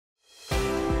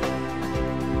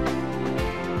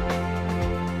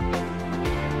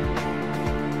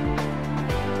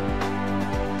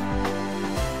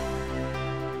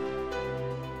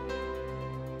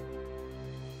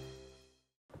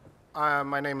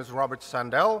My name is Robert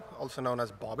Sandell, also known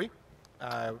as Bobby.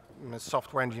 I'm a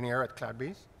software engineer at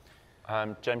CloudBees.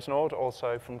 I'm James Nord,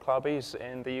 also from CloudBees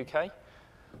in the UK.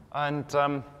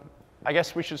 And I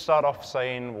guess we should start off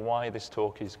saying why this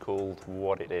talk is called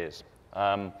what it is.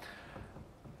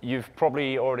 You've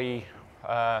probably already,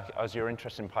 as you're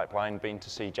interested in pipeline, been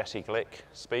to see Jesse Glick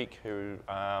speak, who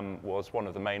was one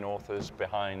of the main authors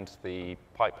behind the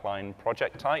pipeline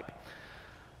project type.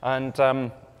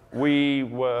 And we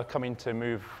were coming to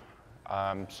move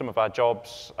some of our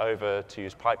jobs over to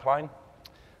use pipeline.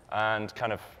 And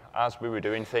kind of as we were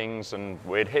doing things and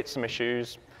we'd hit some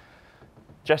issues,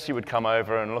 Jesse would come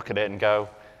over and look at it and go,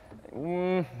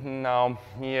 no,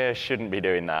 you shouldn't be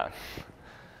doing that.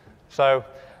 So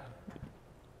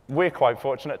we're quite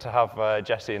fortunate to have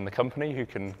Jesse in the company who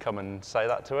can come and say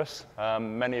that to us.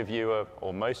 Many of you,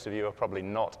 or most of you, are probably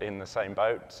not in the same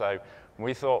boat. So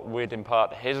we thought we'd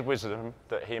impart his wisdom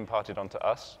that he imparted onto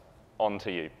us, onto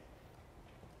you.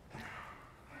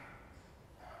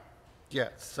 Yeah,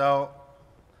 so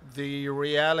the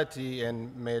reality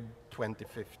in mid-2015,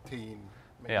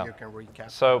 maybe you can recap.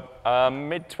 So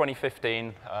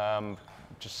mid-2015,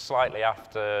 just slightly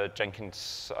after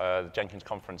Jenkins, the Jenkins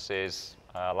conferences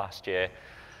last year,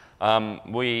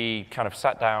 we kind of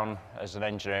sat down as an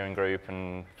engineering group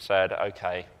and said,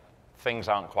 okay, things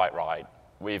aren't quite right.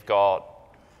 We've got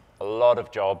a lot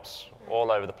of jobs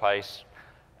all over the place.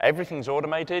 Everything's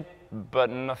automated,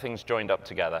 but nothing's joined up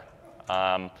together.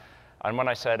 And when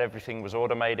I said everything was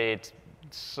automated,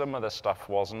 some of the stuff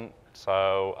wasn't.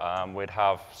 So we'd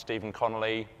have Stephen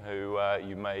Connolly, who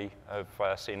you may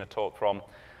have seen a talk from.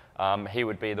 He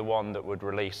would be the one that would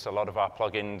release a lot of our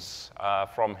plugins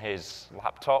from his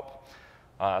laptop.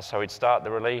 So he'd start the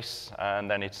release, and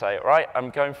then he'd say, all right, I'm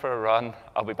going for a run.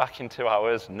 I'll be back in 2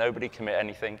 hours. Nobody commit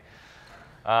anything.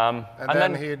 And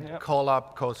then he'd call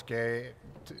up Kosuke,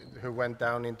 who went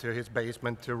down into his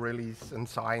basement to release and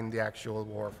sign the actual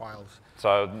war files.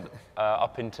 So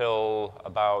up until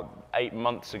about 8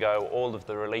 months ago, all of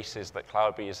the releases that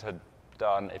CloudBees had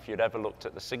done, if you'd ever looked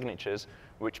at the signatures,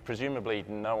 which presumably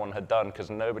no one had done because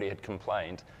nobody had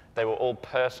complained, they were all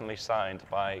personally signed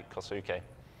by Kosuke,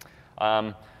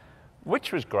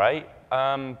 which was great,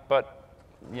 but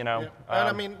you know. And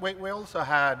I mean, we also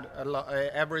had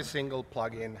every single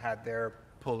plugin had their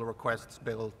pull requests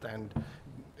built and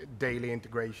daily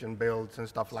integration builds and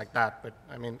stuff like that. But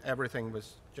I mean, everything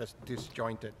was just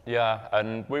disjointed. Yeah,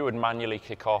 and we would manually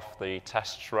kick off the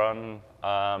tests run.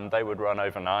 They would run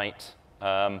overnight.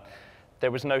 There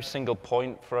was no single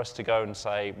point for us to go and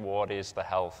say, what is the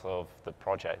health of the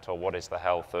project or what is the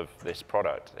health of this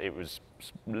product? It was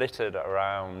littered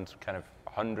around kind of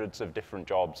hundreds of different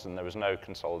jobs, and there was no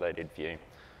consolidated view.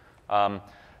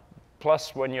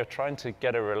 Plus, when you're trying to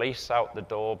get a release out the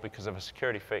door because of a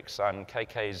security fix and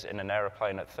KK's in an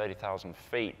airplane at 30,000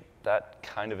 feet, that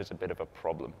kind of is a bit of a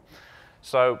problem.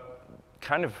 So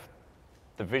kind of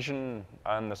the vision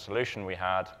and the solution we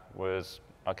had was,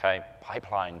 okay,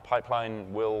 pipeline.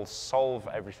 Pipeline will solve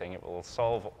everything. It will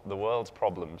solve the world's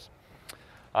problems.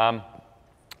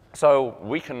 So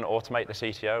we can automate the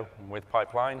CTO with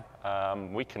pipeline.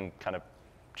 We can kind of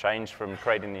change from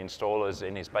creating the installers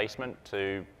in his basement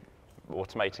to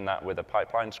automating that with a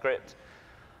pipeline script.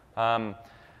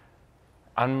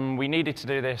 And we needed to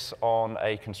do this on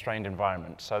a constrained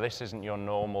environment. So this isn't your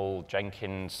normal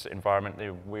Jenkins environment.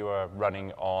 We were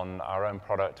running on our own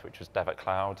product, which was Dev at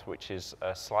Cloud, which is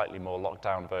a slightly more locked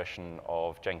down version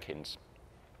of Jenkins.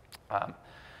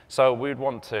 So we'd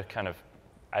want to kind of,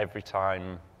 every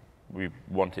time we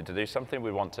wanted to do something,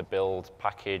 we want to build,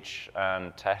 package,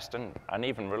 and test, and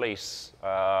even release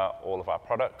all of our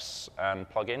products and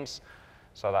plugins.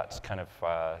 So that's kind of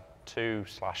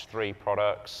 2/3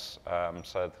 products,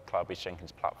 so the CloudBees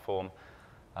Jenkins platform.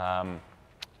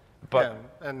 Yeah,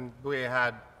 and we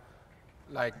had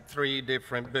like 3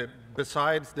 different,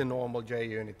 besides the normal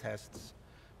JUnit tests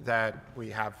that we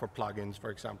have for plugins, for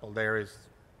example, there is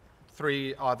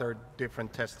 3 other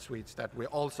different test suites that we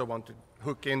also want to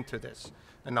hook into this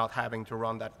and not having to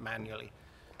run that manually.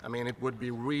 I mean, it would be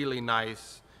really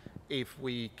nice if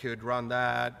we could run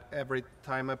that every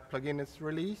time a plugin is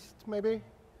released, maybe?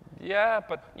 Yeah,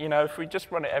 but you know, if we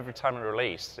just run it every time we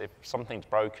release, if something's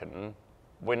broken,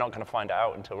 we're not going to find it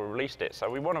out until we released it. So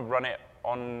we want to run it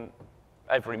on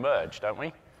every merge, don't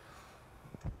we?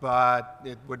 But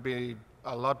it would be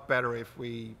a lot better if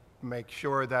we make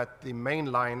sure that the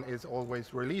main line is always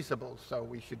releasable. So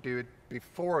we should do it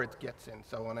before it gets in.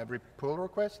 So on every pull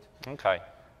request. Okay.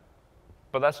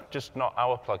 But that's just not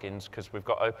our plugins, because we've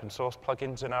got open source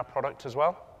plugins in our product as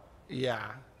well?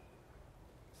 Yeah.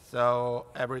 So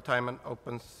every time an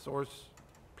open source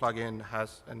plugin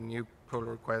has a new pull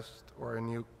request or a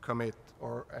new commit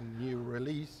or a new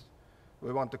release,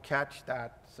 we want to catch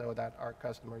that so that our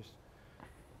customers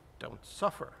don't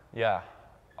suffer. Yeah.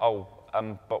 Oh,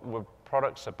 but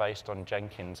products are based on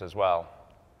Jenkins as well.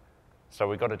 So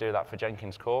we've got to do that for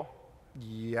Jenkins core?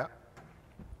 Yeah.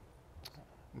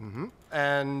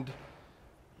 And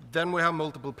then we have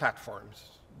multiple platforms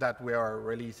that we are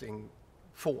releasing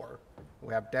for.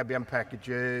 We have Debian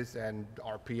packages and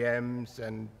RPMs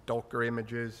and Docker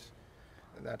images,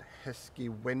 and that pesky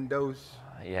Windows.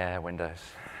 Yeah, Windows.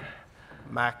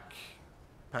 Mac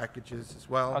packages as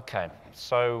well. Okay,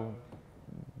 so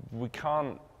we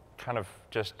can't kind of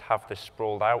just have this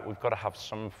sprawled out. We've got to have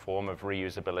some form of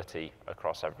reusability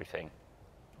across everything.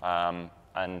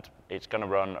 And it's going to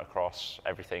run across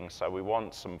everything, so we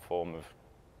want some form of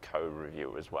code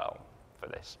review as well for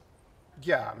this.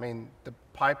 Yeah, I mean, the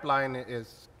pipeline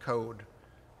is code,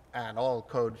 and all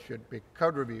code should be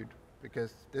code reviewed,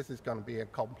 because this is going to be a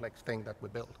complex thing that we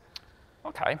build.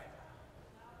 Okay.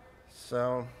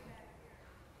 So.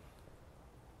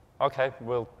 Okay,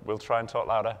 we'll try and talk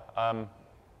louder.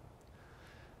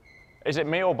 Is it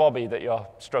me or Bobby that you're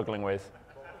struggling with?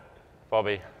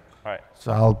 Bobby, right.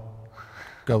 So I'll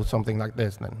go something like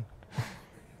this then.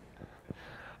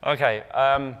 Okay,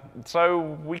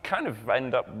 so we kind of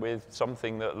end up with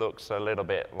something that looks a little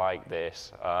bit like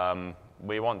this.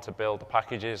 We want to build the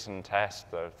packages and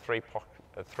test the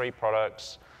three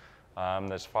products.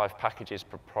 There's 5 packages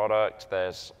per product.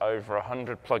 There's over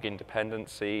 100 plugin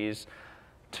dependencies,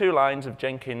 2 lines of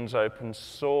Jenkins open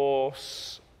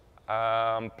source,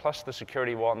 plus the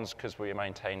security ones, because we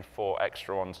maintain 4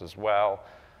 extra ones as well.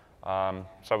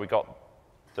 So we got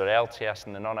the LTS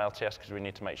and the non-LTS, because we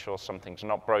need to make sure something's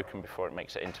not broken before it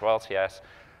makes it into LTS.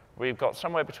 We've got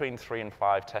somewhere between 3 and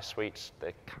 5 test suites.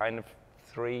 They're kind of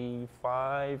 3,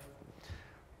 5.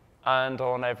 And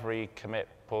on every commit,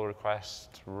 pull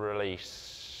request,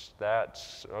 release,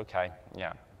 that's okay,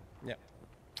 yeah. Yeah.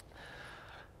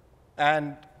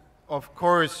 And of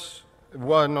course,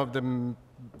 one of the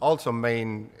also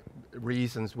main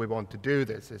reasons we want to do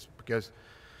this is because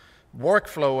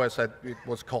workflow, as it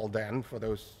was called then, for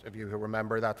those of you who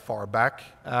remember that far back,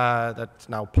 that's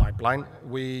now pipeline.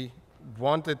 We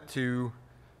wanted to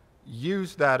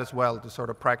use that as well to sort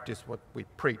of practice what we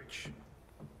preach.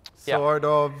 Yeah. Sort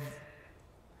of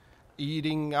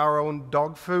eating our own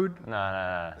dog food. No.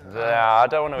 I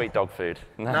don't want to eat dog food.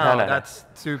 No, that's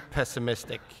too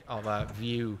pessimistic of a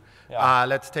view. Yeah.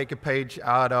 Let's take a page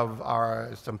out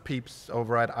of some peeps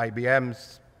over at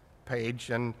IBM's page,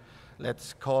 and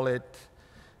let's call it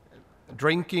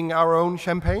drinking our own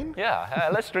champagne. Yeah,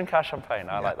 let's drink our champagne.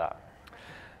 I like that.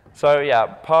 So yeah,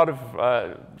 part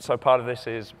of this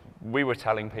is we were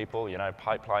telling people, you know,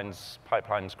 pipeline's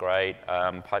great.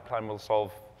 Pipeline will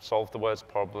solve the world's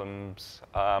problems,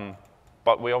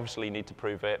 but we obviously need to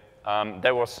prove it.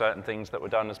 There were certain things that were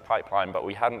done as pipeline, but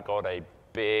we hadn't got a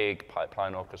big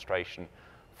pipeline orchestration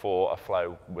for a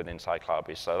flow within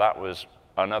CloudBees. So that was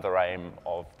another aim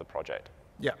of the project.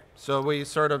 Yeah, so we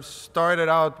sort of started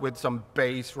out with some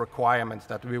base requirements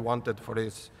that we wanted for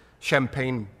this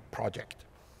champagne project.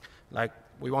 Like,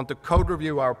 we want to code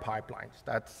review our pipelines.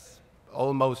 That's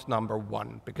almost number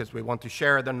 1, because we want to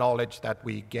share the knowledge that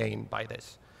we gain by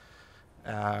this.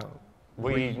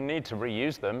 We need to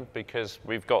reuse them because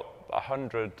we've got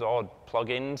 100-odd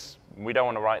plugins. We don't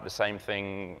want to write the same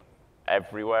thing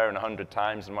everywhere and 100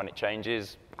 times, and when it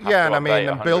changes, yeah, and I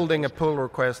mean, building a pull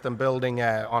request and building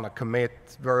on a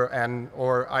commit,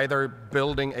 or either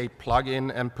building a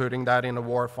plugin and putting that in a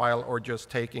WAR file, or just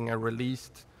taking a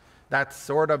released. That's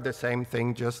sort of the same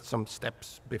thing, just some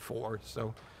steps before.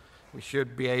 So we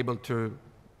should be able to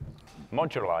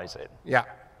modularize it. Yeah.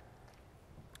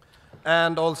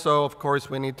 And also, of course,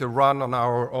 we need to run on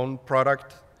our own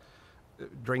product,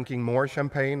 drinking more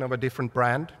champagne of a different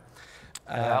brand.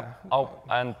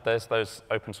 And there's those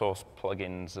open source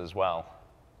plugins as well.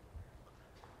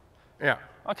 Yeah.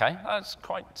 Okay, that's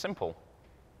quite simple.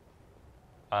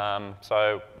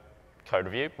 So code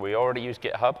review, we already use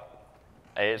GitHub.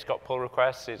 It's got pull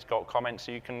requests, it's got comments,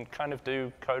 so you can kind of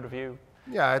do code review.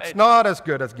 Yeah, it's not as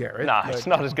good as Garrett. No, it's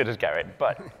not as good as Garrett,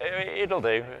 but it'll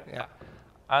do. Yeah.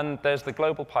 And there's the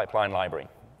global pipeline library.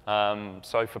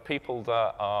 So for people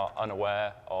that are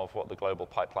unaware of what the global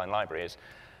pipeline library is,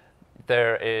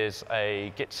 there is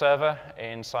a Git server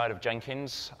inside of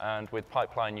Jenkins, and with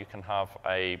pipeline you can have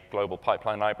a global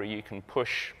pipeline library. You can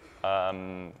push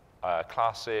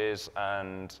classes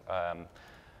and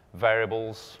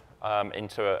variables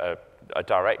into a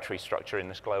directory structure in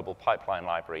this global pipeline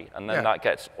library, and then that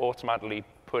gets automatically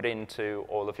put into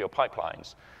all of your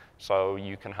pipelines. So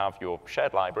you can have your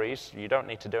shared libraries. You don't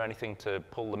need to do anything to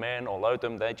pull them in or load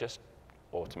them. They're just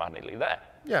automatically there.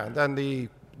 Yeah, and then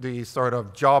the sort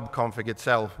of job config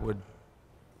itself would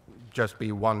just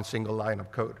be one single line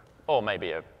of code. Or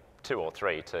maybe 2 or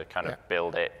 3 to kind of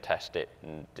build it, test it,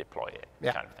 and deploy it,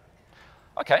 kind of thing.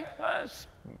 OK, that's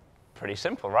pretty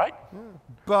simple, right?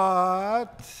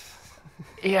 But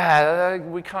yeah,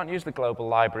 we can't use the global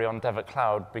library on Dev at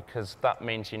Cloud because that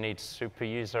means you need super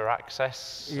user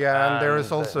access. yeah, and there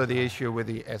is also the issue with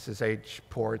the SSH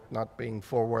port not being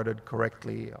forwarded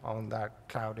correctly on that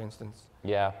cloud instance.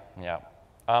 Yeah, yeah.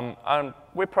 And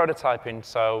we're prototyping,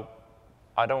 so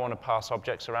I don't want to pass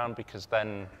objects around because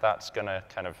then that's going to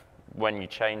kind of, when you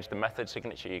change the method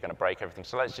signature, you're going to break everything.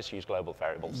 So let's just use global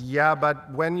variables. Yeah,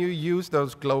 but when you use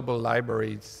those global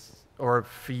libraries or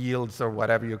fields or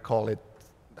whatever you call it,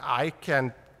 I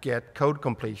can get code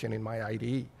completion in my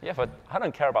IDE. Yeah, but I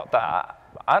don't care about that.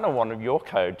 I don't want your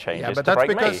code changes Yeah, but to that's break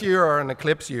because me. you're an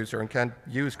Eclipse user and can't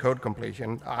use code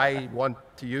completion. I want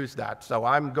to use that, so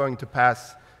I'm going to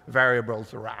pass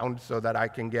variables around so that I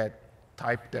can get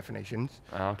type definitions.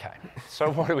 OK, so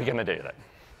what are we going to do then?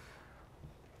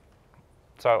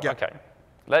 So, OK,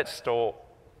 let's store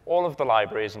all of the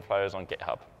libraries and flows on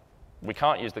GitHub. We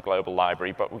can't use the global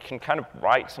library, but we can kind of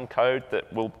write some code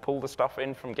that will pull the stuff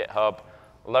in from GitHub,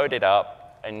 load it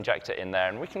up, inject it in there,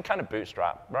 and we can kind of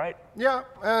bootstrap, right? Yeah,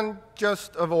 and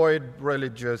just avoid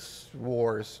religious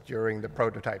wars during the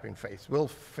prototyping phase. We'll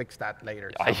fix that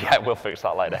later. Yeah, we'll fix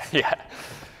that later, yeah.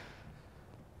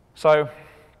 So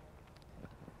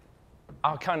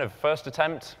our kind of first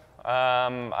attempt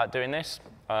at doing this,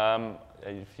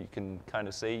 if you can kind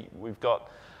of see, we've got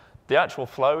the actual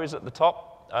flow is at the top,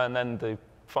 and then the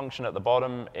function at the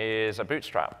bottom is a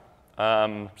bootstrap.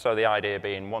 So the idea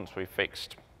being, once we've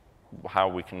fixed how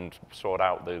we can sort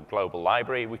out the global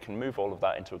library, we can move all of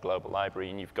that into a global library,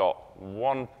 and you've got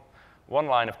one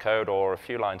line of code or a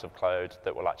few lines of code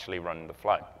that will actually run the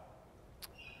flow.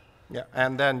 Yeah,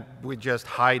 and then we just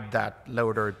hide that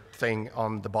loader thing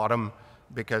on the bottom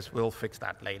because we'll fix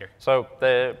that later. So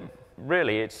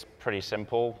really, it's pretty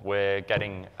simple. We're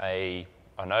getting a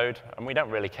node, and we don't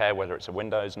really care whether it's a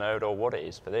Windows node or what it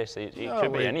is for this. It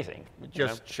could be anything.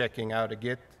 Just checking out a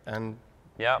Git and...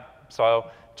 Yeah,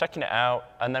 so checking it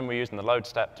out, and then we're using the load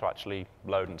step to actually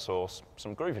load and source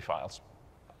some Groovy files.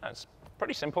 That's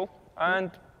pretty simple,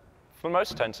 and for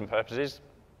most intents and purposes,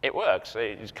 it works.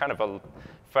 It's kind of a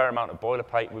fair amount of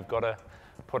boilerplate we've got to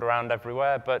put around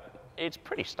everywhere, but it's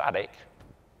pretty static.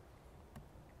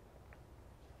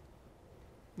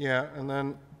 Yeah, and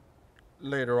then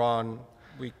later on,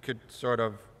 we could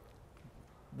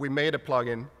we made a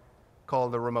plugin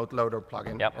called the Remote Loader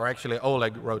plugin, or actually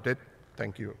Oleg wrote it.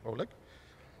 Thank you, Oleg.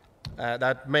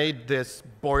 That made this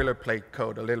boilerplate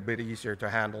code a little bit easier to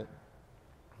handle.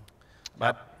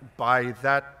 But by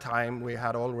that time, we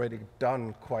had already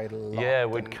done quite a lot. Yeah,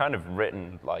 we'd kind of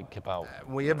written like about...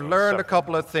 we have learned a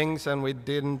couple of things, and we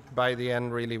didn't, by the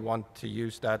end, really want to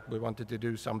use that. We wanted to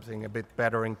do something a bit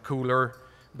better and cooler,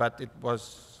 but it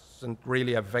wasn't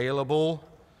really available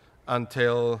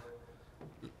until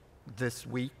this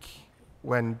week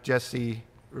when Jesse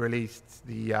released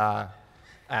the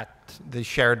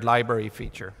shared library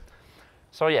feature.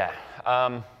 So yeah.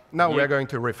 Now we're going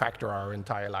to refactor our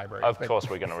entire library. Of course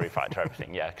we're going to refactor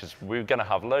everything, yeah, because we're going to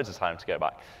have loads of time to go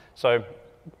back. So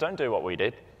don't do what we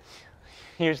did.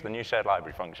 Use the new shared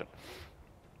library function.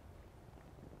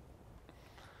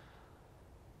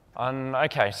 And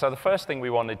OK, so the first thing we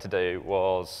wanted to do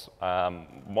was,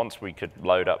 once we could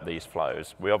load up these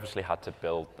flows, we obviously had to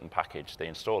build and package the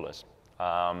installers.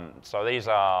 So these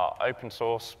are open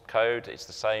source code. It's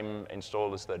the same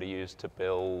installers that are used to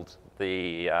build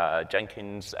the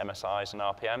Jenkins MSIs and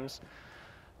RPMs.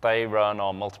 They run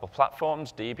on multiple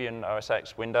platforms, Debian, OS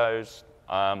X, Windows.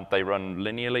 They run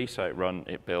linearly, so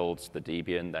it builds the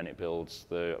Debian, then it builds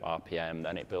the RPM,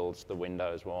 then it builds the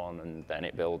Windows one, and then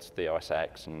it builds the OS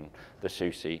X and the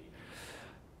SUSE.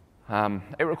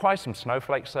 It requires some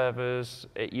Snowflake servers.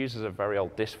 It uses a very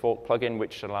old dysfork plugin,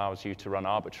 which allows you to run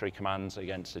arbitrary commands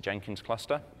against a Jenkins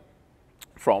cluster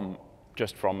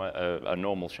just from a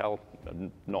normal shell,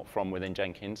 not from within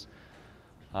Jenkins.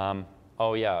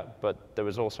 Oh, yeah, but there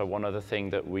was also one other thing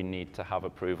that we need to have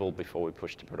approval before we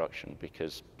push to production,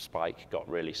 because Spike got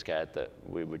really scared that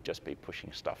we would just be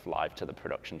pushing stuff live to the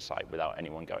production site without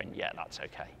anyone going, yeah, that's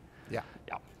OK. Yeah.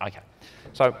 Yeah, OK.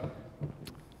 So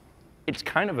it's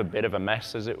kind of a bit of a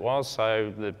mess as it was,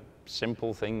 so the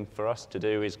simple thing for us to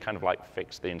do is kind of like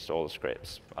fix the installer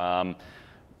scripts.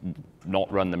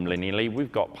 not run them linearly.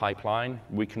 We've got pipeline.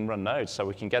 We can run nodes. So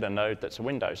we can get a node that's a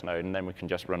Windows node, and then we can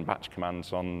just run batch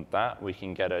commands on that. We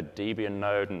can get a Debian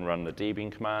node and run the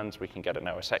Debian commands. We can get an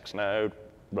OSX node,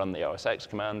 run the OSX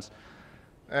commands.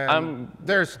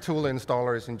 There's tool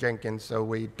installers in Jenkins, so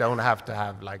we don't have to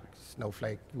have like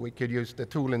Snowflake. We could use the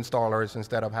tool installers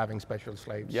instead of having special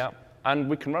slaves. Yeah, and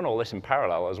we can run all this in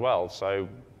parallel as well. So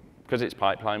because it's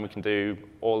pipeline, we can do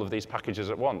all of these packages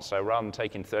at once. So rather than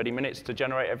taking 30 minutes to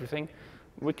generate everything,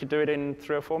 we could do it in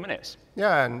 3 or 4 minutes.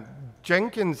 Yeah, and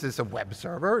Jenkins is a web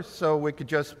server, so we could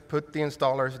just put the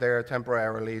installers there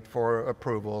temporarily for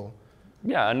approval.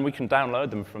 Yeah, and we can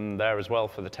download them from there as well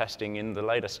for the testing in the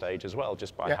later stage as well,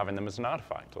 just by having them as an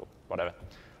artifact or whatever.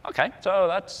 OK, so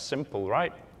that's simple,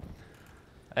 right?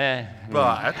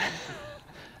 But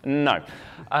no.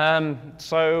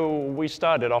 So we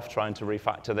started off trying to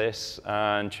refactor this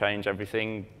and change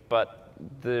everything, but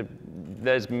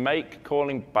there's make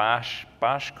calling bash,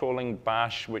 bash calling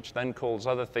bash, which then calls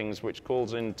other things, which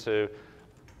calls into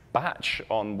batch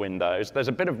on Windows. There's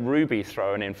a bit of Ruby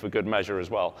thrown in for good measure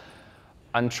as well.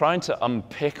 And trying to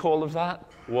unpick all of that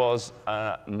was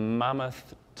a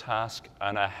mammoth task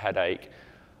and a headache.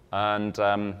 And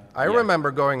I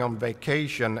remember going on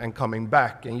vacation and coming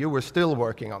back, and you were still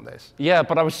working on this. Yeah,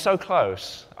 but I was so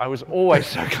close. I was always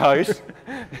so close.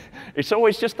 It's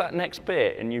always just that next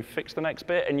bit, and you fix the next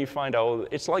bit, and you find, oh,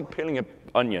 it's like peeling an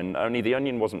onion, only the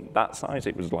onion wasn't that size,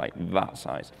 it was like that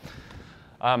size.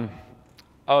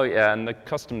 Oh, yeah, and the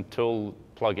custom tool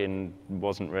plugin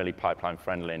wasn't really pipeline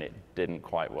friendly, and it didn't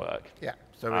quite work. Yeah,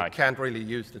 so we can't really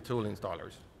use the tool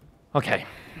installers. OK,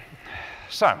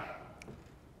 so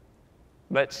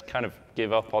let's kind of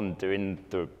give up on doing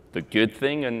the good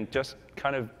thing and just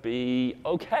kind of be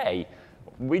OK.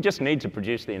 We just need to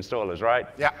produce the installers, right?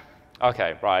 Yeah.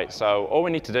 OK, right. So all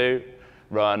we need to do,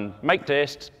 run make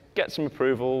dist, get some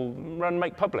approval, run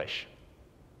make publish.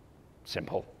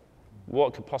 Simple.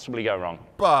 What could possibly go wrong?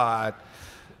 But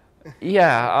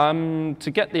yeah,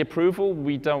 to get the approval,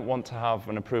 we don't want to have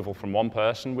an approval from one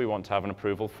person. We want to have an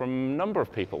approval from a number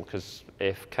of people, because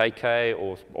if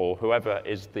KK or whoever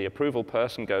is the approval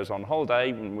person goes on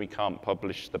holiday and we can't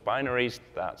publish the binaries,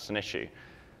 that's an issue.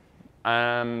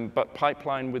 But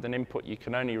pipeline with an input, you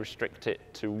can only restrict it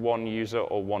to one user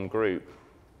or one group.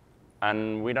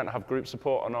 And we don't have group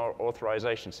support on our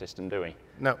authorization system, do we?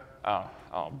 no.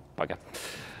 Oh, bugger.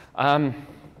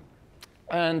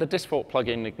 And the distfork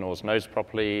plugin ignores node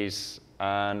properties.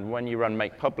 And when you run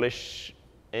make publish,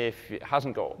 if it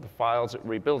hasn't got the files, it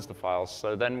rebuilds the files.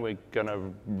 So then we're going to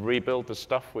rebuild the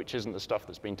stuff which isn't the stuff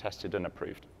that's been tested and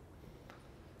approved.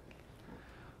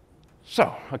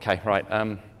 So, OK, right.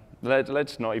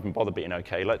 Let's not even bother being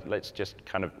OK. Let's just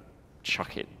kind of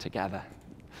chuck it together.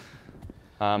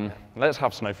 Let's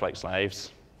have Snowflake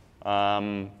slaves.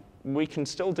 We can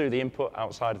still do the input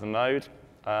outside of the node.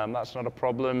 That's not a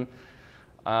problem.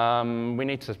 We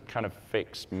need to kind of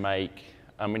fix make,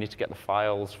 and we need to get the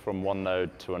files from one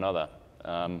node to another.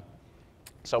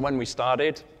 So when we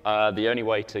started, the only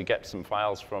way to get some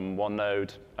files from one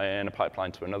node in a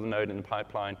pipeline to another node in the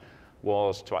pipeline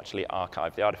was to actually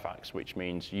archive the artifacts, which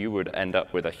means you would end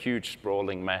up with a huge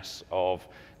sprawling mess of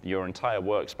your entire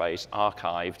workspace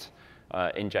archived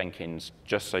in Jenkins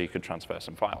just so you could transfer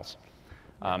some files.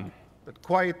 But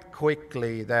quite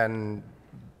quickly, then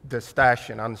the stash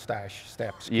and unstash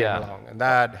steps came along, and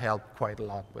that helped quite a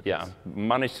lot with this.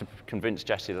 Managed to convince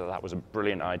Jesse that that was a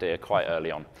brilliant idea quite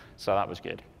early on, so that was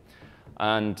good.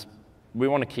 And we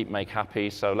want to keep make happy,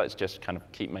 so let's just kind of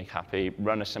keep make happy,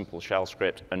 run a simple shell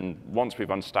script, and once we've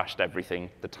unstashed everything,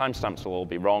 the timestamps will all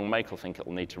be wrong, make will think it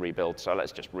will need to rebuild, so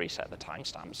let's just reset the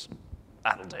timestamps.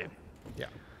 That'll do. Yeah.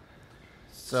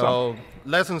 So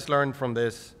lessons learned from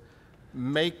this: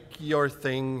 make your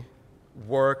thing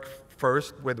work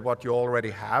first with what you already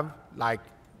have, like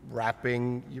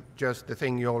wrapping just the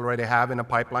thing you already have in a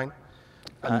pipeline,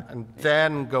 and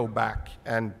then go back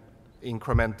and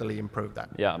incrementally improve that.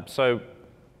 Yeah, so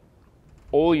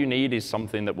all you need is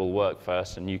something that will work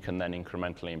first, and you can then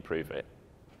incrementally improve it.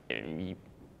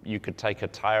 You could take a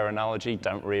tire analogy,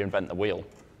 don't reinvent the wheel.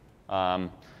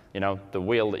 You know, the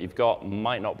wheel that you've got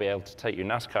might not be able to take you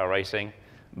NASCAR racing,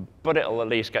 but it'll at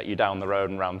least get you down the road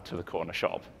and round to the corner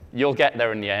shop. You'll get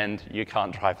there in the end. You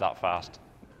can't drive that fast,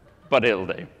 but it'll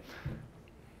do.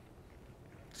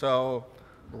 So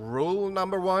rule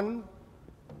number 1,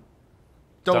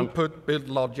 don't put build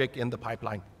logic in the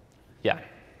pipeline. Yeah,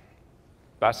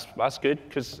 that's good,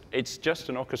 because it's just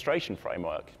an orchestration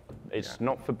framework. It's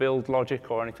not for build logic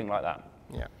or anything like that.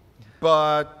 Yeah,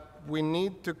 but we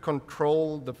need to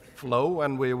control the flow,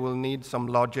 and we will need some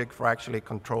logic for actually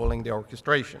controlling the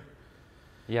orchestration.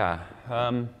 Yeah.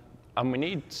 And we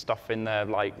need stuff in there,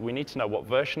 like we need to know what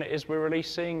version it is we're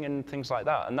releasing and things like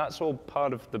that. And that's all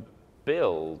part of the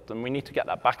build. And we need to get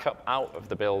that backup out of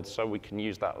the build so we can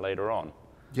use that later on.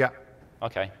 Yeah.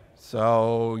 OK.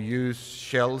 So use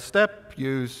shell step,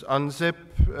 use unzip,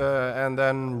 and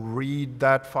then read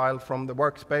that file from the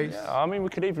workspace. Yeah, I mean, we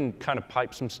could even kind of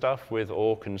pipe some stuff with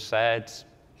awk and sed.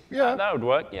 Yeah. That would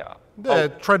work, yeah.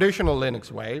 The traditional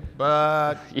Linux way,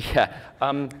 but... Yeah.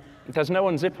 There's no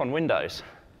unzip on Windows.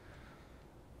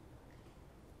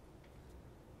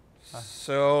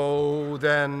 So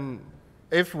then,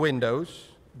 if Windows,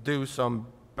 do some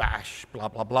bash, blah,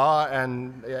 blah, blah,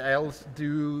 and else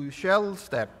do shell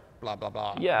step, blah, blah,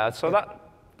 blah. Yeah, so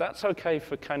that's OK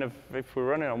for kind of if we're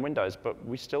running on Windows, but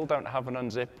we still don't have an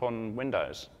unzip on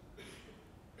Windows.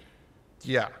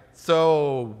 Yeah,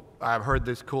 so I've heard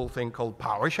this cool thing called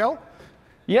PowerShell.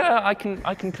 Yeah, I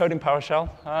can code in PowerShell.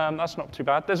 That's not too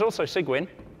bad. There's also Cygwin.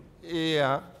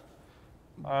 Yeah,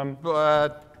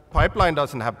 but Pipeline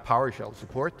doesn't have PowerShell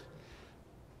support.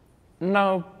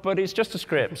 No, but it's just a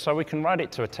script, so we can write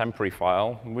it to a temporary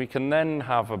file. We can then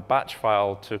have a batch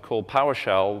file to call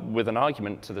PowerShell with an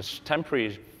argument to this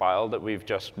temporary file that we've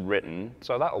just written,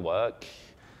 so that'll work.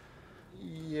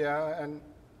 Yeah, and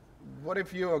what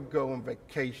if you go on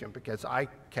vacation? Because I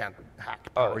can't hack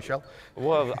PowerShell.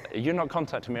 Well, you're not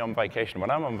contacting me on vacation.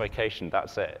 When I'm on vacation,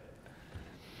 that's it.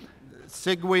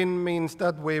 Cygwin means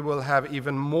that we will have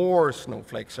even more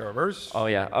Snowflake servers. Oh,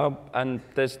 yeah. And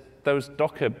there's those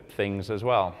Docker things as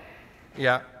well.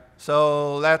 Yeah.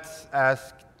 So let's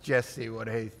ask Jesse what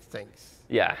he thinks.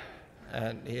 Yeah.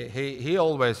 And he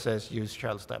always says use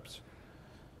shell steps.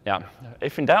 Yeah.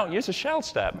 If in doubt, use a shell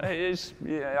step.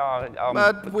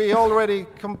 But we already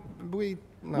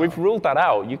We've ruled that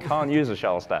out. You can't use a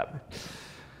shell step.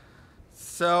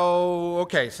 So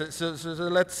okay. So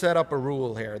let's set up a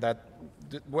rule here that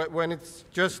when it's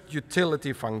just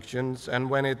utility functions and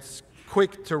when it's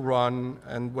quick to run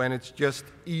and when it's just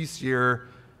easier,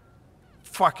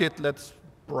 fuck it, let's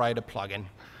write a plugin.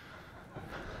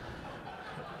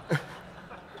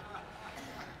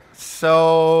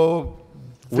 So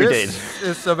this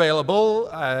is available.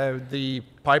 The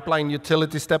Pipeline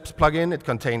Utility Steps plugin, it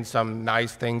contains some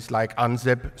nice things like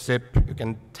unzip, zip. You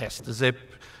can test the zip.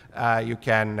 You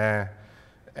can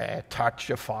touch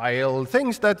a file,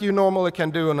 things that you normally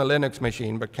can do on a Linux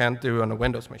machine but can't do on a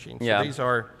Windows machine. So yeah. These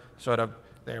are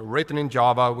they're written in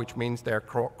Java, which means they're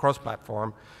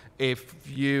cross-platform. If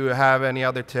you have any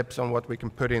other tips on what we can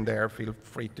put in there, feel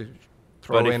free to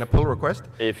throw in a pull request.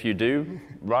 If you do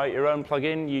write your own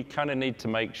plugin, you kind of need to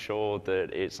make sure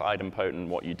that it's idempotent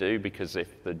what you do, because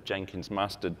if the Jenkins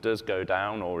master does go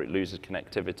down or it loses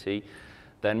connectivity,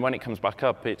 then when it comes back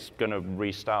up, it's going to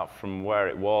restart from where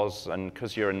it was. And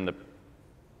because you're in the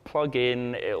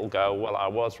plugin, it'll go, well, I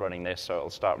was running this, so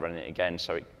it'll start running it again.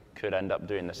 So it could end up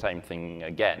doing the same thing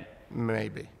again.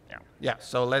 Maybe. Yeah. Yeah,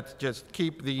 so let's just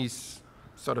keep these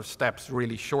sort of steps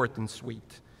really short and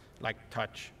sweet, like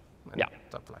touch and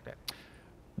stuff like that.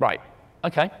 Right.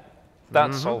 OK.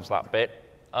 That solves that bit.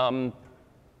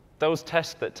 Those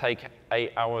tests that take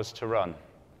 8 hours to run.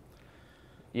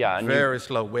 Yeah. And very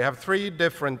slow. We have 3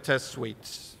 different test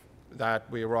suites that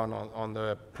we run on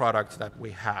the products that we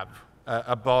have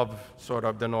above sort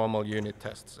of the normal unit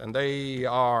tests, and they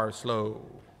are slow.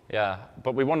 Yeah,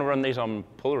 but we want to run these on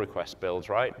pull request builds,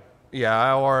 right?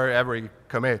 Yeah, or every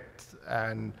commit.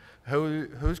 And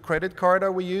whose credit card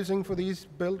are we using for these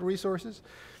build resources?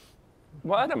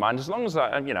 Well, I don't mind, as long as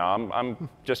I'm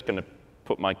just going to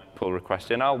put my pull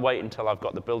request in. I'll wait until I've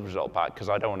got the build result back, because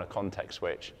I don't want to context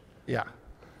switch. Yeah,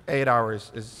 8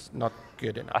 hours is not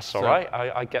good enough. That's all right.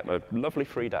 I get a lovely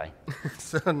free day.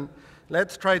 So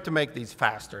let's try to make these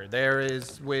faster.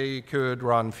 We could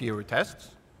run fewer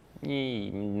tests.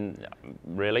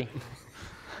 Really?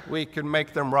 We could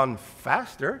make them run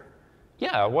faster.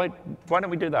 Yeah, why don't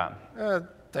we do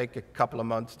that? Take a couple of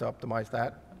months to optimize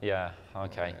that. Yeah,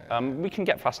 OK. We can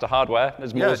get faster hardware.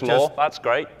 There's Moore's law. That's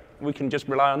great. We can just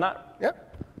rely on that. Yeah.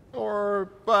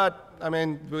 But, I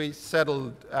mean, we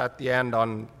settled at the end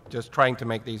on just trying to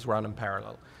make these run in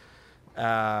parallel.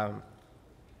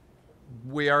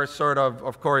 We are sort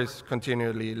of course,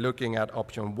 continually looking at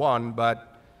option 1, but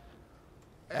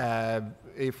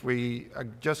if we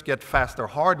just get faster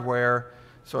hardware,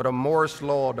 sort of Moore's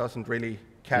law doesn't really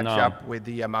catch up with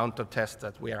the amount of tests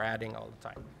that we are adding all the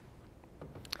time.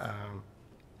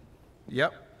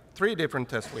 Yep, 3 different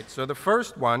test suites. So the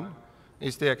first one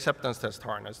is the acceptance test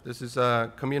harness. This is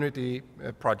a community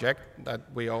project that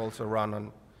we also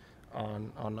run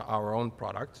on our own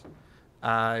products.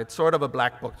 It's sort of a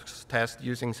black box test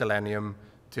using Selenium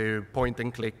to point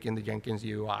and click in the Jenkins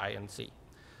UI and see.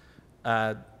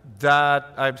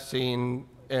 That I've seen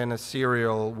in a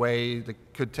serial way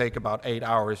that could take about 8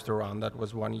 hours to run. That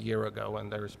was 1 year ago,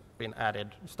 and there's been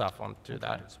added stuff onto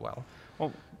that as well.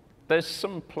 Well, there's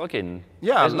some plugin,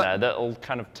 Yeah, isn't there, that'll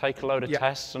kind of take a load of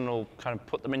tests and will kind of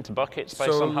put them into buckets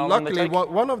based on how long they take?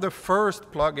 Luckily, one of the first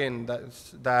plugin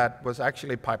that was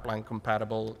actually pipeline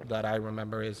compatible that I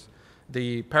remember is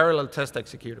the parallel test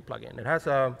executor plugin. It has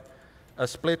a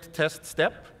split test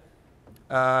step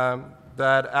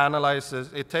that analyzes,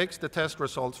 it takes the test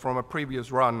results from a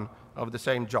previous run of the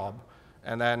same job,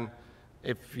 and then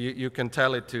if you can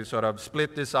tell it to sort of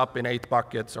split this up in 8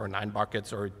 buckets or 9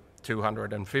 buckets or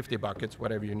 250 buckets,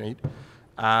 whatever you need,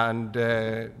 and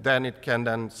then it can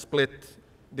then split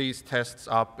these tests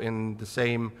up in the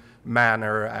same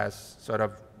manner as sort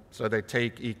of, so they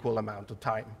take equal amount of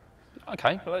time.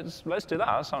 Okay, well, let's do that.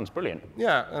 That sounds brilliant.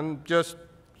 Yeah, and just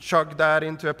chug that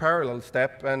into a parallel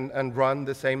step and run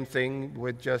the same thing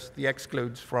with just the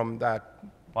excludes from that.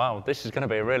 Wow, this is going to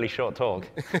be a really short talk.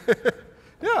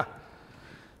 Yeah,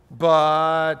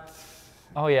 but...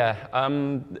 Oh yeah,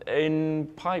 in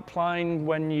pipeline,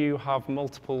 when you have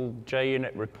multiple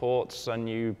JUnit reports and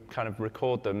you kind of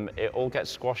record them, it all gets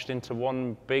squashed into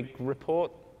one big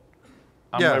report?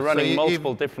 And yeah, we're running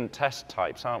multiple different test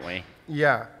types, aren't we?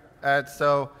 Yeah,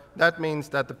 so that means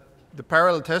that the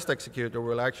parallel test executor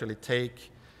will actually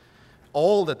take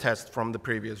all the tests from the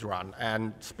previous run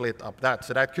and split up that.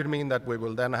 So that could mean that we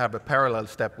will then have a parallel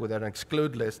step with an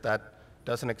exclude list that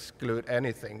doesn't exclude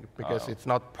anything because it's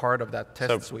not part of that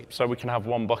test suite. So we can have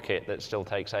one bucket that still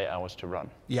takes 8 hours to run?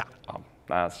 Yeah. Oh,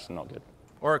 that's not good.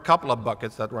 Or a couple of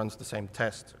buckets that runs the same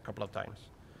test a couple of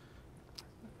times.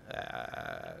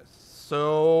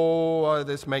 So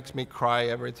this makes me cry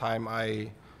every time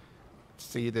I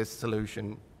see this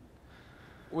solution.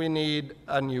 We need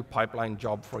a new pipeline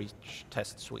job for each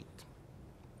test suite.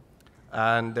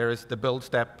 And there is the build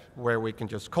step where we can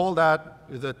just call that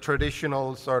the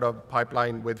traditional sort of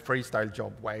pipeline with freestyle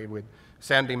job way with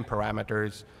sending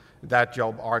parameters. That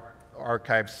job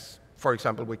archives, for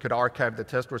example, we could archive the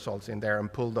test results in there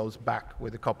and pull those back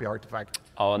with a copy artifact.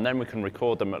 Oh, and then we can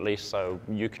record them at least so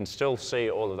you can still see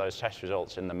all of those test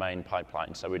results in the main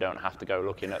pipeline so we don't have to go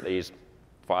looking at these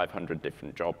 500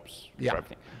 different jobs for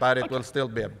everything. But it will still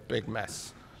be a big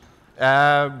mess.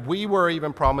 We were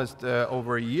even promised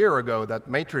over a year ago that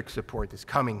matrix support is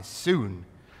coming soon.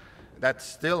 That's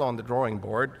still on the drawing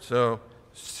board, so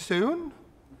soon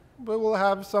we will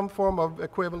have some form of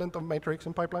equivalent of matrix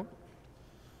in pipeline.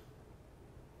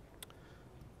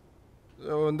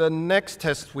 So the next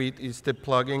test suite is the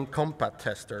plugin compat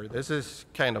tester. This is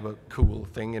kind of a cool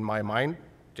thing in my mind.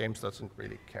 James doesn't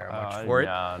really care much for it.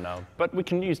 No. But we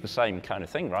can use the same kind of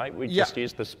thing, right? We just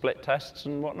use the split tests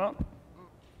and whatnot?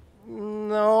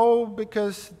 No,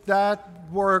 because that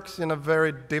works in a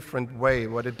very different way.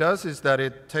 What it does is that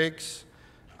it takes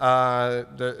a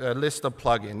list of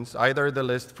plugins, either the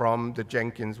list from the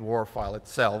Jenkins WAR file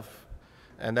itself,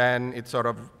 and then it sort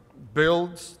of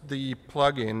builds the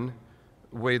plugin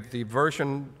with the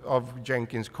version of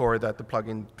Jenkins core that the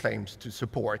plugin claims to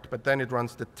support, but then it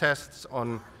runs the tests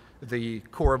on the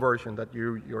core version that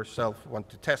you yourself want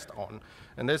to test on.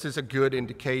 And this is a good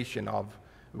indication of,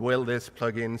 will this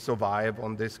plugin survive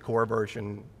on this core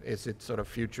version? Is it sort of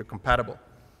future compatible?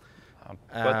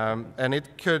 And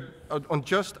it could, on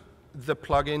just the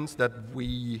plugins that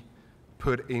we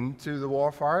put into the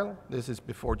WAR file, this is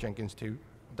before Jenkins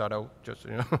 2.0, just so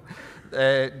you know,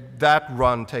 that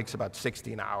run takes about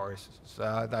 16 hours.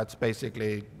 So that's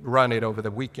basically run it over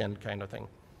the weekend kind of thing.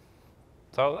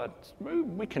 So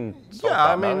we can solve that.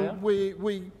 I mean,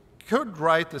 we could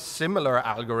write a similar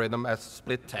algorithm as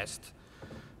split test.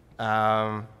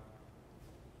 And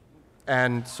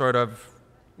sort of,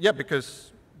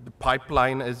 because the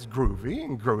pipeline is Groovy,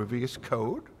 and Groovy is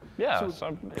code. Yeah.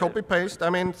 So copy-paste.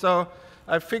 I mean, so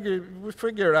we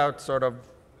figured out sort of,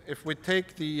 if we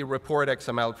take the report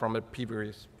XML from a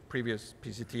previous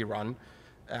PCT run,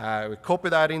 we copy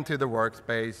that into the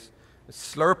workspace,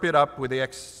 slurp it up with the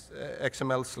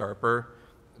XML slurper,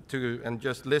 and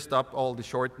just list up all the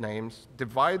short names,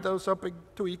 divide those up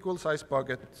into equal size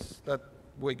buckets that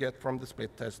we get from the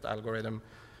split test algorithm,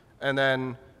 and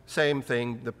then same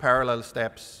thing, the parallel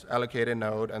steps, allocate a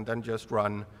node, and then just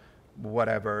run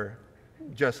whatever,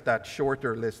 just that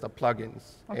shorter list of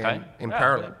plugins in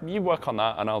parallel. You work on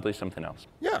that, and I'll do something else.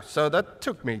 Yeah, so that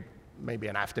took me maybe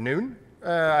an afternoon.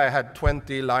 I had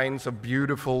 20 lines of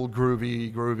beautiful,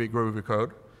 groovy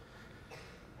code.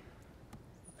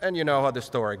 And you know how the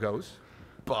story goes.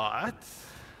 But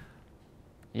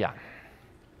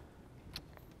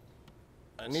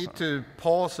I need to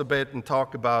pause a bit and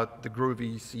talk about the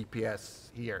Groovy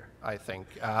CPS here, I think.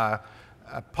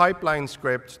 Pipeline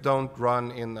scripts don't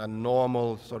run in a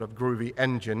normal sort of Groovy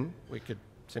engine. We could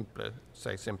simply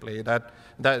that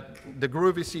the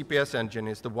Groovy CPS engine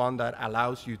is the one that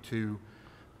allows you to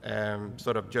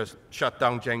sort of just shut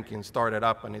down Jenkins, start it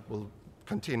up, and it will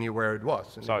continue where it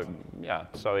was. So yeah,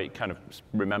 so it kind of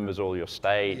remembers all your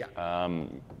state. Yeah. Okay.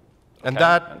 And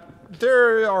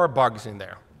there are bugs in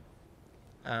there.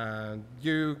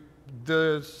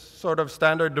 The sort of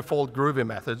standard default Groovy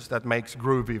methods that makes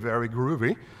Groovy very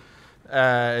groovy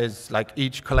is like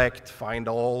each, collect, find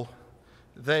all.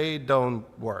 They don't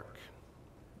work.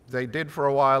 They did for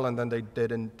a while, and then they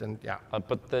didn't, and yeah.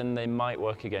 But then they might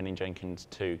work again in Jenkins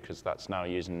too, because that's now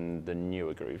using the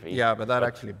newer Groovy. Yeah, but that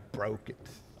actually broke it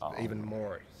even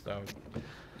more. So,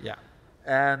 yeah.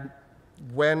 And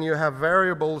when you have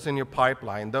variables in your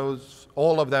pipeline,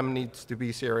 all of them needs to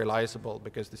be serializable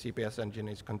because the CPS engine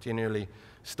is continually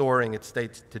storing its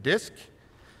states to disk.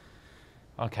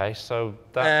 Okay, so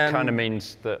that kind of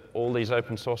means that all these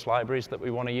open source libraries that we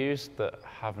want to use that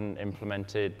haven't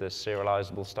implemented the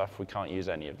serializable stuff, we can't use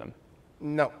any of them?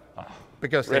 No,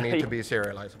 because they Really? need to be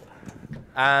serializable.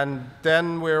 And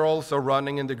then we're also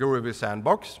running in the Groovy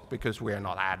sandbox because we are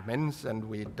not admins and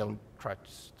we don't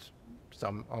trust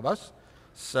some of us.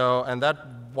 So, and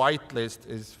that whitelist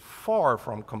is far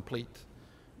from complete.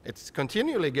 It's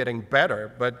continually getting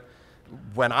better, but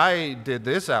when I did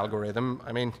this algorithm,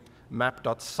 I mean,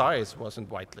 map.size wasn't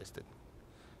whitelisted.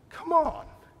 Come on.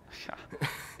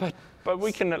 But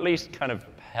we can at least kind of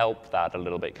help that a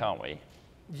little bit, can't we?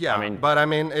 Yeah, but I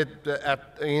mean,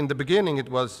 in the beginning it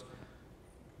was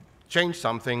change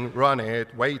something, run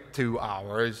it, wait 2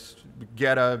 hours,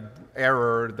 get an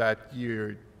error that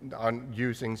you're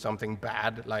using something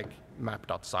bad like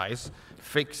map.size,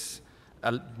 fix,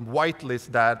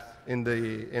 whitelist that in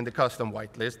the custom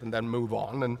whitelist, and then move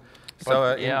on. And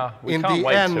so in the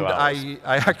end, I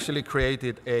actually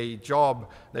created a job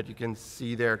that you can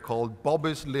see there called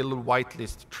Bobby's Little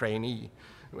Whitelist Trainee,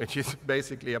 which is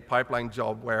basically a pipeline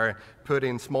job where I put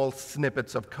in small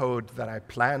snippets of code that I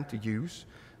plan to use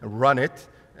and run it,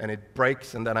 and it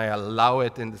breaks, and then I allow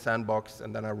it in the sandbox,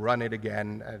 and then I run it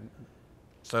again. And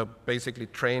so basically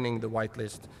training the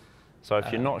whitelist. So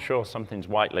if you're not sure something's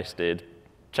whitelisted,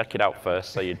 check it out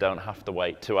first so you don't have to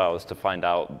wait 2 hours to find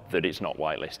out that it's not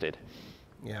whitelisted.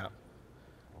 Yeah.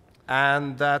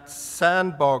 And that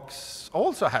sandbox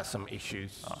also has some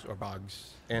issues or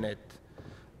bugs in it.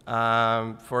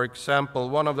 For example,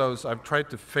 one of those, I've tried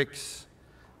to fix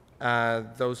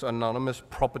those anonymous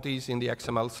properties in the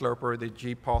XML slurper, the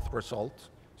gpath result.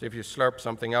 So if you slurp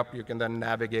something up, you can then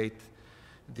navigate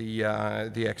the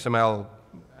XML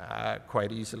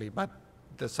quite easily. But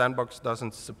the sandbox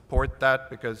doesn't support that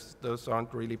because those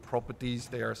aren't really properties,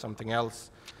 they are something else,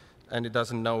 and it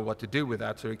doesn't know what to do with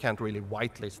that, so you can't really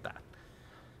whitelist that.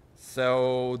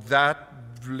 So that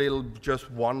little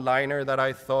just one-liner that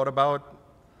I thought about,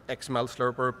 XML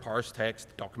slurper, parse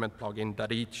text, document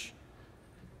plugin, .each,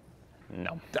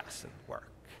 no, doesn't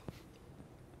work.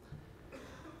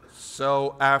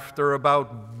 So after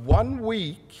about 1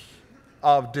 week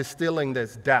of distilling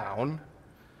this down,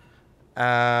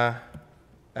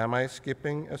 am I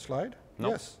skipping a slide? No.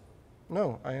 Yes.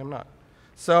 No, I am not.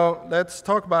 So let's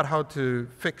talk about how to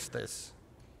fix this.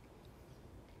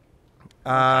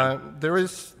 There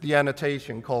is the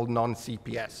annotation called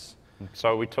non-CPS.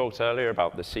 So we talked earlier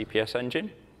about the CPS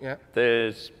engine. Yeah.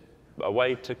 There's a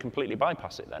way to completely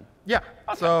bypass it then? Yeah.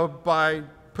 Okay. So by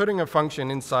putting a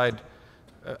function inside,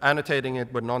 annotating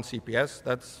it with non-CPS,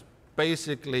 that's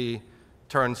basically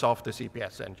turns off the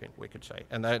CPS engine, we could say.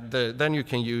 And then you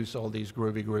can use all these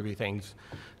groovy things,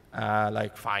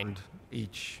 like find,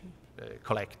 each,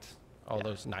 collect, all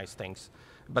those nice things.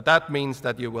 But that means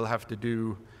that you will have to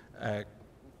do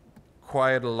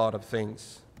quite a lot of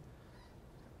things.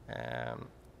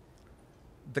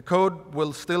 The code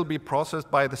will still be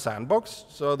processed by the sandbox,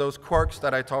 so those quirks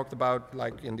that I talked about,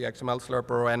 like in the XML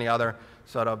slurper or any other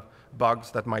sort of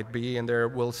bugs that might be in there,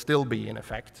 will still be in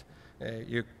effect.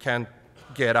 You can't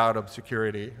get out of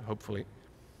security, hopefully.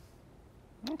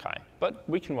 Okay, but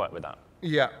we can work with that.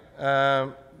 Yeah,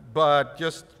 but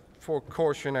just for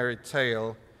cautionary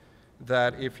tale,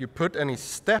 that if you put any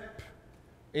step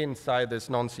inside this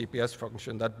non-CPS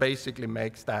function, that basically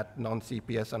makes that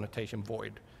non-CPS annotation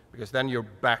void, because then you're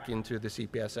back into the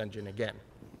CPS engine again.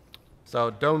 So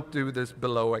don't do this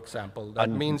below example. That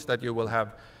means that you will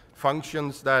have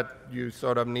functions that you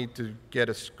sort of need to get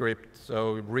a script.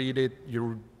 So read it,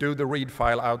 you do the read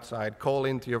file outside, call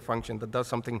into your function that does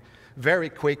something very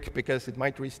quick because it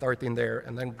might restart in there,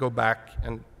 and then go back.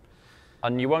 And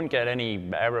And you won't get any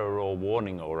error or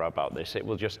warning or about this. It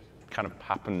will just kind of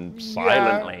happen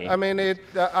silently. Yeah, I mean,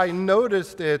 I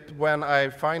noticed it when I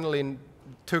finally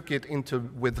took it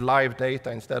with live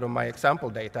data instead of my example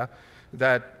data.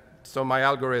 So my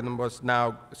algorithm was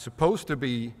now supposed to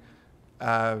be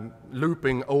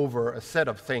looping over a set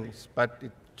of things, but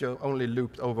it only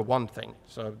looped over one thing.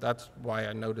 So that's why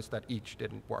I noticed that each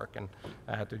didn't work, and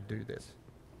I had to do this.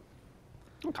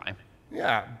 Okay.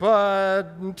 Yeah, but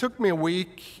it took me a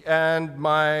week, and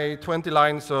my 20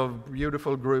 lines of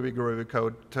beautiful, groovy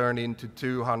code turned into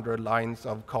 200 lines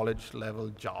of college-level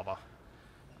Java.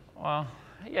 Well,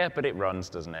 yeah, but it runs,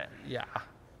 doesn't it? Yeah,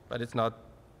 but it's not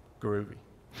groovy.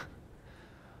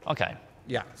 Okay.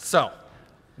 Yeah, so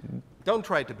don't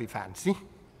try to be fancy.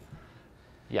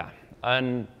 Yeah,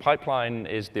 and pipeline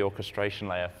is the orchestration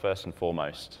layer first and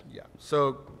foremost. Yeah,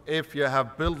 so if you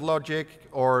have build logic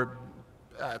or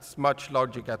as much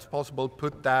logic as possible,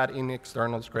 put that in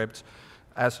external scripts.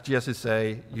 As Jesse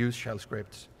say, use shell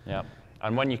scripts. Yeah,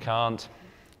 and when you can't,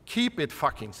 keep it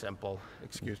fucking simple.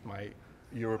 Excuse my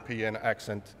European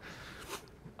accent.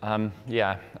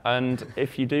 Yeah, and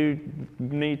if you do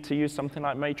need to use something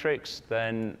like Matrix,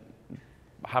 then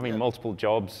having multiple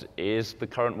jobs is the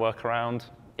current workaround.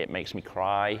 It makes me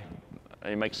cry.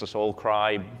 It makes us all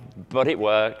cry, but it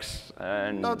works.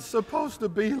 And not supposed to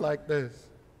be like this.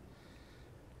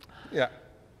 Yeah.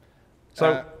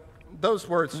 So those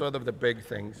were sort of the big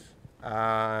things.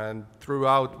 And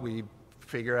throughout, we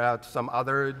figure out some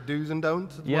other do's and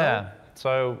don'ts as well.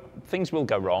 So things will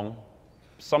go wrong.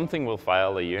 Something will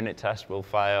fail, a unit test will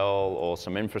fail, or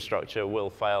some infrastructure will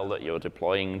fail that you're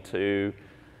deploying to.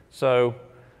 So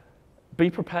be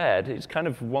prepared. It's kind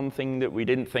of one thing that we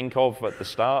didn't think of at the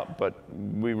start, but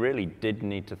we really did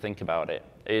need to think about it,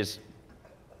 is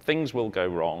things will go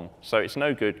wrong. So it's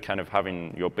no good kind of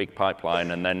having your big pipeline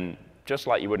and then, just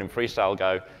like you would in freestyle,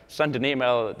 go send an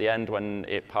email at the end when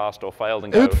it passed or failed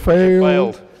and go, it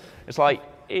failed. It's like,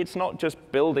 it's not just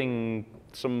building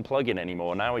some plugin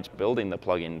anymore. Now it's building the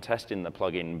plugin, testing the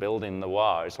plugin, building the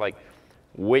WAR. It's like,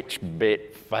 which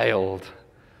bit failed?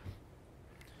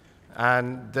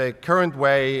 And the current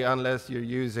way, unless you're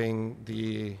using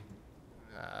the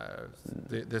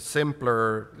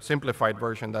simplified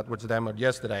version that was demoed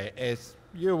yesterday, is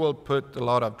you will put a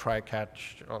lot of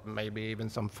try-catch or maybe even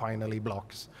some finally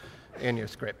blocks in your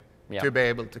script to be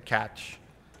able to catch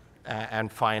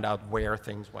and find out where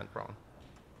things went wrong.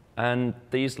 And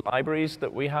these libraries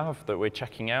that we have that we're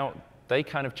checking out, they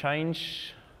kind of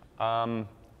change.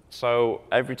 So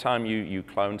every time you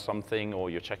clone something or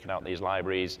you're checking out these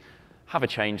libraries, have a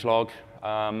change log,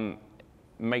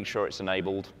 make sure it's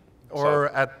enabled. Or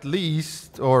at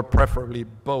least, or preferably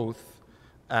both,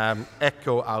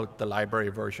 echo out the library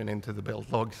version into the build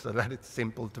log so that it's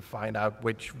simple to find out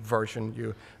which version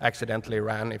you accidentally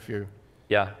ran if you...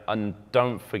 Yeah, and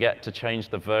don't forget to change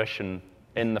the version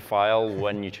in the file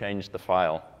when you change the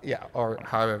file. Yeah, or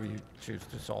however you choose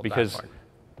to solve that part. Because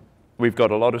we've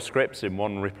got a lot of scripts in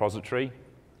one repository,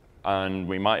 and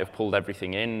we might have pulled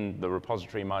everything in. The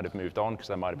repository might have moved on because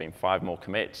there might have been 5 more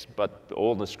commits, but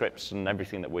all the scripts and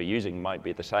everything that we're using might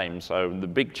be the same. So the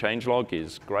big changelog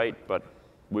is great, but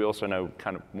we also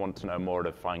kind of want to know more at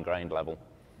a fine-grained level.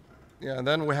 Yeah, and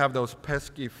then we have those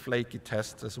pesky, flaky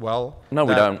tests as well. No,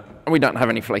 we don't. We don't have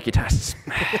any flaky tests.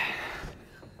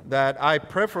 That I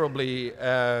preferably,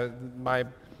 my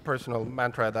personal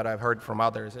mantra that I've heard from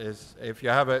others is, if you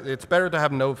have it's better to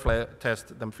have no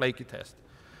test than flaky test.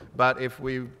 But if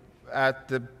we, at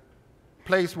the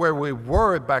place where we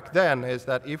were back then, is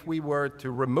that if we were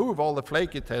to remove all the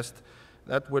flaky tests,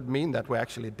 that would mean that we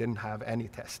actually didn't have any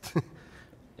test.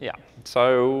 Yeah,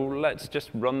 so let's just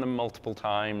run them multiple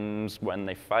times. When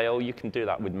they fail, you can do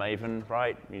that with Maven,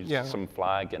 right? Use some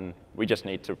flag, and we just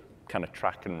need to kind of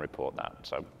track and report that.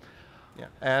 So, yeah,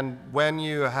 and when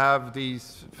you have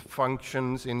these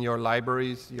functions in your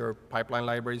libraries, your pipeline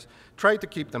libraries, try to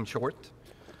keep them short,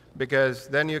 because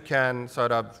then you can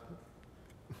sort of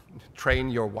train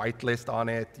your whitelist on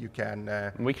it. You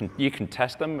can you can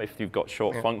test them if you've got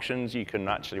short functions. You can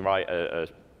actually write a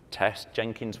test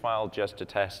Jenkins file just to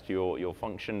test your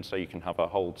function, so you can have a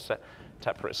whole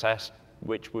separate test,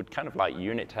 which would kind of like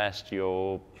unit test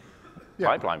your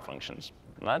pipeline functions.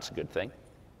 And that's a good thing.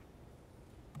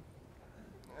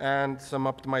 And some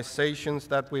optimizations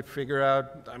that we figure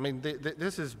out. I mean,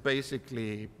 this is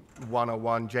basically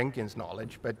 101 Jenkins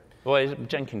knowledge, but... Well, it's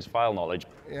Jenkins file knowledge,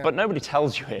 but nobody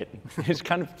tells you it. It's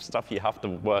kind of stuff you have to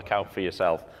work out for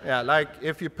yourself. Yeah, like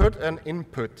if you put an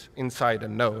input inside a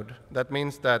node, that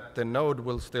means that the node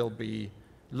will still be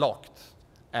locked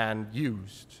and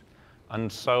used.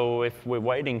 And so if we're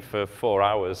waiting for 4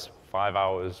 hours 5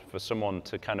 hours for someone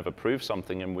to kind of approve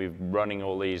something, and we're running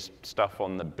all these stuff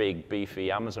on the big,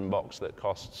 beefy Amazon box that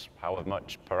costs however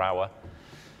much per hour.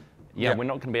 Yeah, we're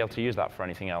not going to be able to use that for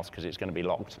anything else because it's going to be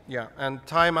locked. Yeah, and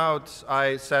timeouts,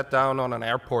 I sat down on an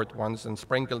airport once and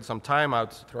sprinkled some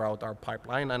timeouts throughout our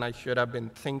pipeline, and I should have been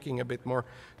thinking a bit more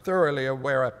thoroughly of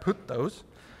where I put those.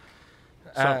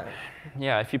 So,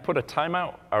 yeah, if you put a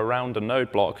timeout around a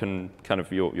node block and kind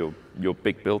of your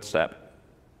big build step,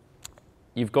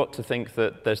 you've got to think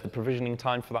that there's the provisioning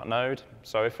time for that node.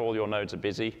 So if all your nodes are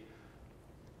busy.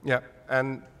 Yeah,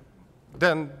 and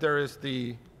then there is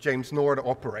the James Nord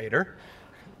operator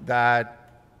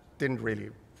that didn't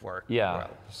really work well.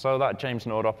 So that James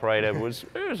Nord operator was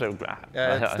it's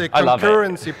the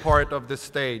concurrency part of the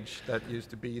stage that used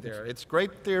to be there. It's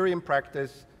great theory in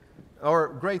practice. Or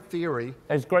great theory.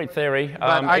 It's great theory.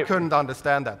 But I couldn't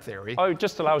understand that theory. Oh, it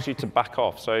just allows you to back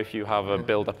off. So if you have a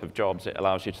build-up of jobs, it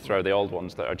allows you to throw the old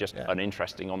ones that are just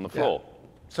uninteresting on the floor.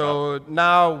 So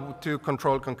now to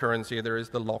control concurrency, there is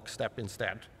the lock step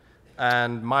instead.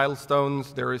 And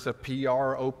milestones, there is a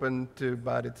PR open to,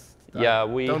 but it's I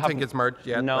don't think it's merged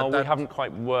yet. No, we haven't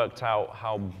quite worked out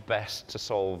how best to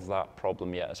solve that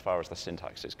problem yet as far as the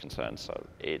syntax is concerned. So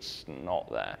it's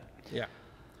not there. Yeah.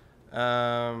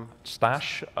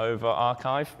 Stash over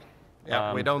archive.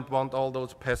 Yeah, we don't want all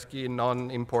those pesky,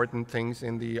 non-important things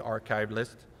in the archive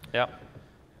list. Yeah.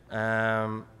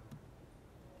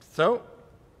 So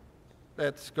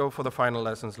let's go for the final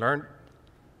lessons learned.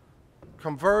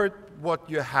 Convert what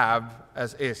you have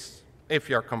as is, if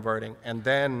you're converting, and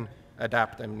then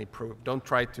adapt and improve. Don't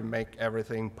try to make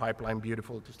everything pipeline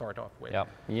beautiful to start off with. Yeah.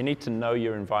 You need to know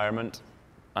your environment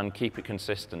and keep it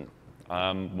consistent.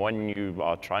 When you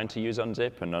are trying to use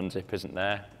unzip and unzip isn't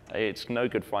there, it's no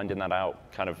good finding that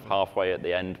out kind of halfway at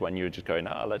the end when you're just going,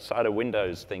 let's add a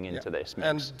Windows thing into this mix.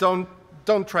 And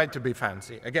don't try to be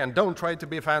fancy. Again, don't try to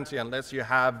be fancy unless you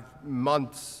have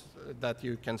months that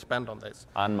you can spend on this.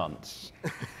 And months.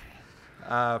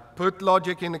 Put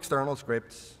logic in external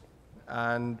scripts,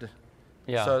 and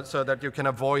so that you can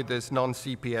avoid this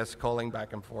non-CPS calling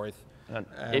back and forth. And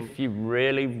if you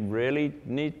really, really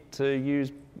need to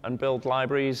use and build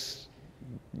libraries,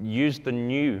 use the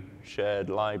new shared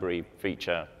library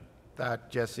feature. That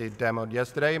Jesse demoed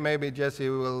yesterday. Maybe Jesse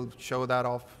will show that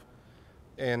off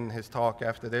in his talk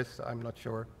after this. I'm not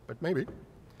sure, but maybe.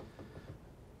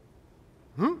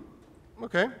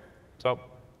 Okay. So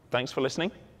thanks for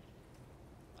listening.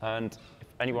 And if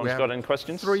anyone's got any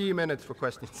questions? 3 minutes for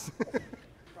questions.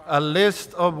 A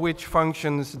list of which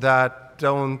functions that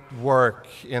don't work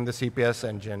in the CPS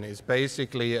engine is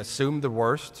basically assume the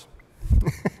worst.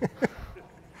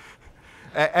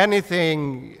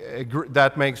 Anything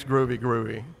that makes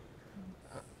groovy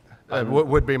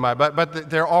would be my, but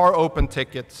there are open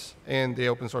tickets in the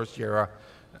open source Jira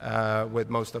with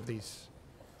most of these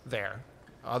there.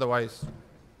 Otherwise,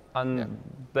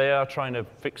 they are trying to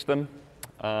fix them.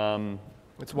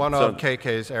 It's one of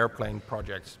KK's airplane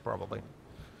projects, probably.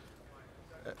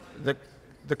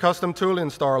 The custom tool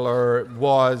installer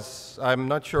was, I'm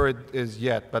not sure it is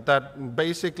yet, but that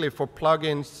basically for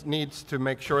plugins needs to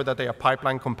make sure that they are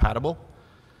pipeline compatible.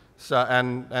 So,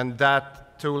 and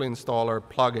that tool installer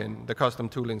plugin, the custom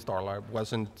tool installer,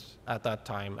 wasn't at that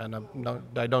time, and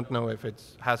I don't know if it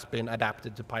has been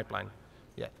adapted to pipeline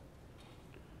yet.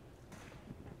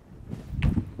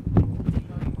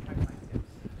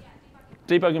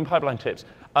 Debugging pipeline tips.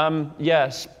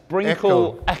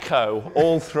 Sprinkle echo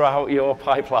all throughout your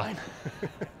pipeline.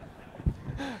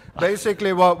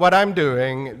 Basically, what I'm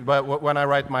doing when I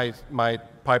write my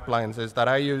pipelines is that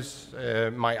I use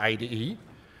my IDE,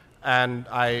 and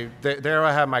there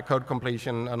I have my code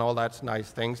completion and all that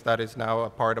nice things that is now a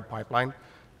part of pipeline.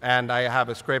 And I have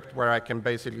a script where I can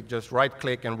basically just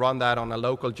right-click and run that on a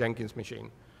local Jenkins machine.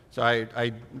 So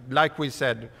like we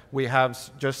said, we have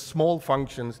just small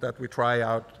functions that we try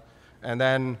out, and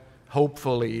then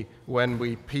hopefully when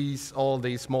we piece all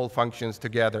these small functions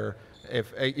together,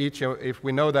 if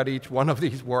we know that each one of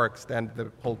these works, then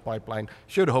the whole pipeline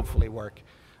should hopefully work.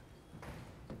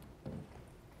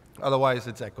 Otherwise,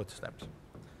 it's echo steps.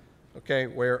 Okay,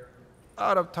 we're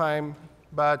out of time,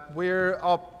 but we're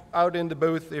out in the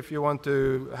booth if you want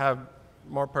to have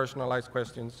more personalized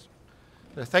questions.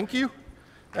 Thank you.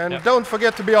 And don't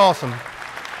forget to be awesome.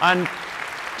 And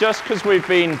just because we've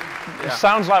been, it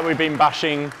sounds like we've been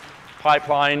bashing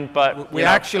pipeline, but we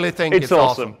actually think it's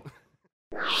awesome.